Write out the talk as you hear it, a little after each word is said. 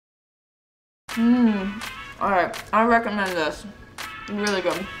Alright, I recommend this. Really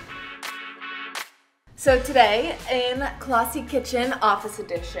good. So today in Klossy Kitchen Office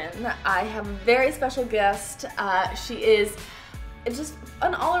Edition, I have a very special guest. She is just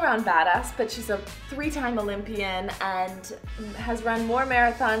an all-around badass, but she's a 3-time Olympian and has run more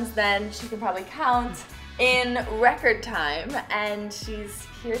marathons than she can probably count in record time. And she's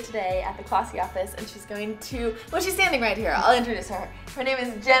here today at the Klossy office, and she's going to, well, she's standing right here. I'll introduce her. Her name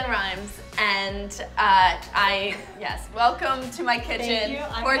is Jen Rhymes, and yes, welcome to my kitchen. Thank you.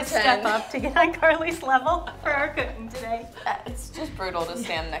 I'm gonna step up to get on Karlie's level for our cooking today. It's just brutal to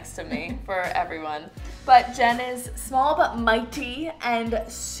stand next to me for everyone. But Jen is small but mighty and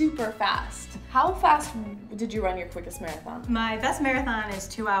super fast. How fast did you run your quickest marathon? My best marathon is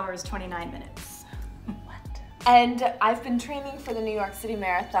 2 hours, 29 minutes. And I've been training for the New York City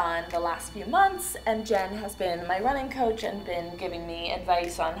Marathon the last few months, and Jen has been my running coach and been giving me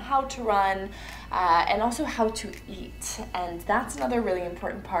advice on how to run and also how to eat. And that's another really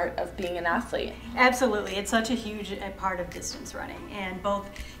important part of being an athlete. Absolutely. It's such a huge part of distance running, and both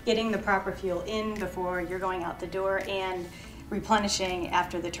getting the proper fuel in before you're going out the door and replenishing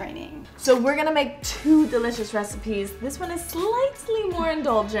after the training. So we're gonna make 2 delicious recipes. This one is slightly more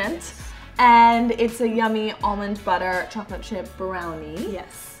indulgent, and it's a yummy almond butter chocolate chip brownie.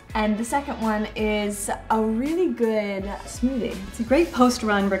 Yes. And the second one is a really good smoothie. It's a great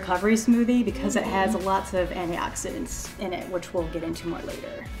post-run recovery smoothie because it has lots of antioxidants in it, which we'll get into more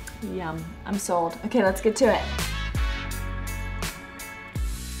later. Yum, I'm sold. Okay, let's get to it.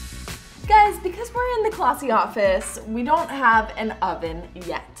 Guys, because we're in the Klossy office, we don't have an oven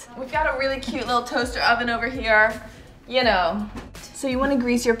yet. We've got a really cute little toaster oven over here, you know. So you want to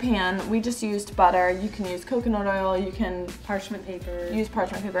grease your pan. We just used butter. You can use coconut oil, you can Parchment paper. use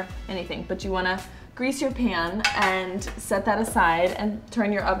parchment paper, anything. But you want to grease your pan and set that aside and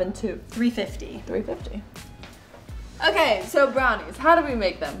turn your oven to 350. 350. Okay, so brownies, how do we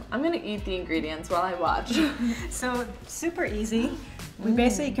make them? I'm gonna eat the ingredients while I watch. So super easy. We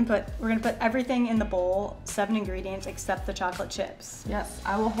basically we're gonna put everything in the bowl, 7 ingredients except the chocolate chips. Yes,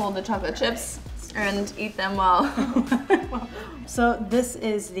 I will hold the chocolate chips and eat them while. So this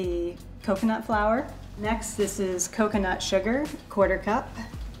is the coconut flour. Next, this is coconut sugar, 1/4 cup.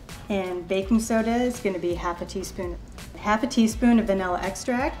 And baking soda is gonna be half a teaspoon. Half a teaspoon of vanilla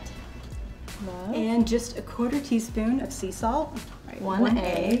extract. Love. And just a 1/4 teaspoon of sea salt. Right, one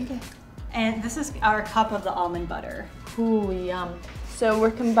egg. And this is our cup of the almond butter. Ooh, yum. So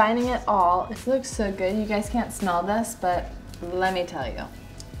we're combining it all. This looks so good. You guys can't smell this, but let me tell you,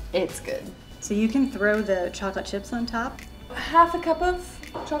 it's good. So you can throw the chocolate chips on top. Half a cup of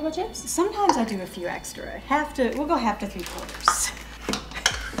chocolate chips? Sometimes I do a few extra. We'll go half to 3/4.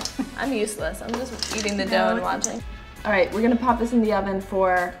 I'm useless. I'm just eating the dough and watching. All right, we're gonna pop this in the oven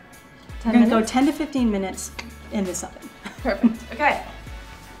for 10 minutes. We're gonna go 10 to 15 minutes in this oven. Perfect, okay.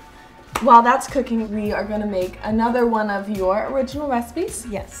 While that's cooking, we are gonna make another one of your original recipes.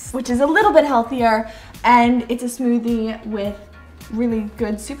 Yes. Which is a little bit healthier, and it's a smoothie with really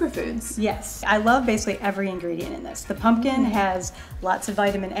good superfoods. Yes, I love basically every ingredient in this. The pumpkin has lots of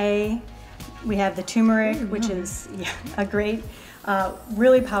vitamin A. We have the turmeric, which is a great,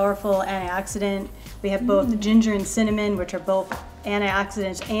 really powerful antioxidant. We have both ginger and cinnamon, which are both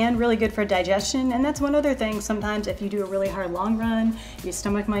antioxidants and really good for digestion. And that's one other thing, sometimes if you do a really hard long run, your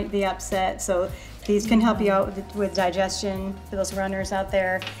stomach might be upset. So these can help you out with digestion for those runners out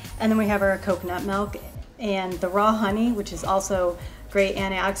there. And then we have our coconut milk and the raw honey, which is also great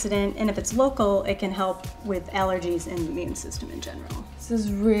antioxidant. And if it's local, it can help with allergies and the immune system in general. This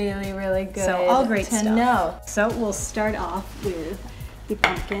is really, really good. So all great stuff. Know. So we'll start off with the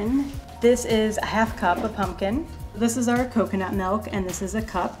pumpkin. This is a half cup of pumpkin. This is our coconut milk, and this is a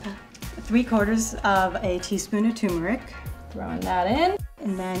cup. 3/4 of a teaspoon of turmeric. Throwing that in.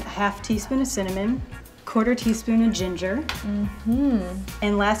 And then a half teaspoon of cinnamon, 1/4 teaspoon of ginger.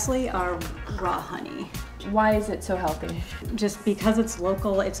 And lastly, our raw honey. Why is it so healthy? Just because it's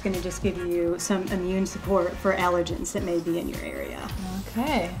local, it's gonna just give you some immune support for allergens that may be in your area.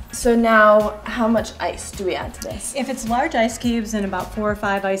 Okay. So now, how much ice do we add to this? If it's large ice cubes, then about 4 or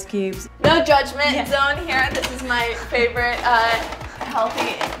 5 ice cubes. No judgment zone here. This is my favorite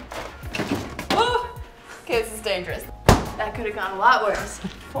healthy. Woo! Okay, this is dangerous. That could have gone a lot worse.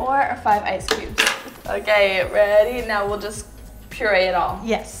 4 or 5 ice cubes. Okay, ready? Now we'll just puree it all.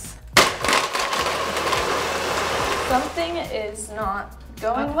 Yes. Something is not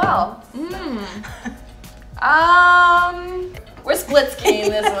going well. We're split skiing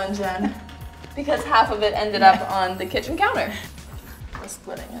this one, Jen, because half of it ended up on the kitchen counter. We're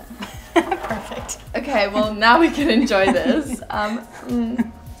splitting it. Perfect. Okay, well now we can enjoy this.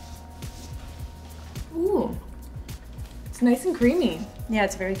 It's nice and creamy. Yeah,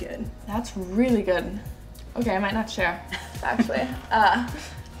 it's very good. That's really good. Okay, I might not share, actually.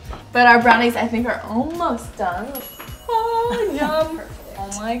 But our brownies, I think, are almost done. Oh, yum.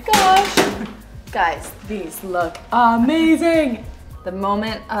 Oh my gosh. Guys, these look amazing. The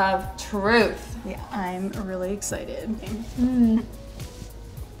moment of truth. Yeah, I'm really excited.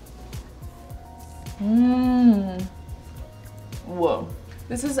 Whoa.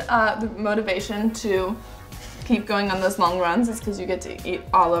 This is the motivation to keep going on those long runs is because you get to eat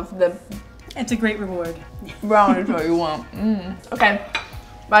all of the It's a great reward. brownies that you want. Okay.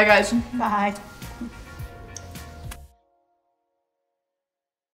 Bye, guys. Bye.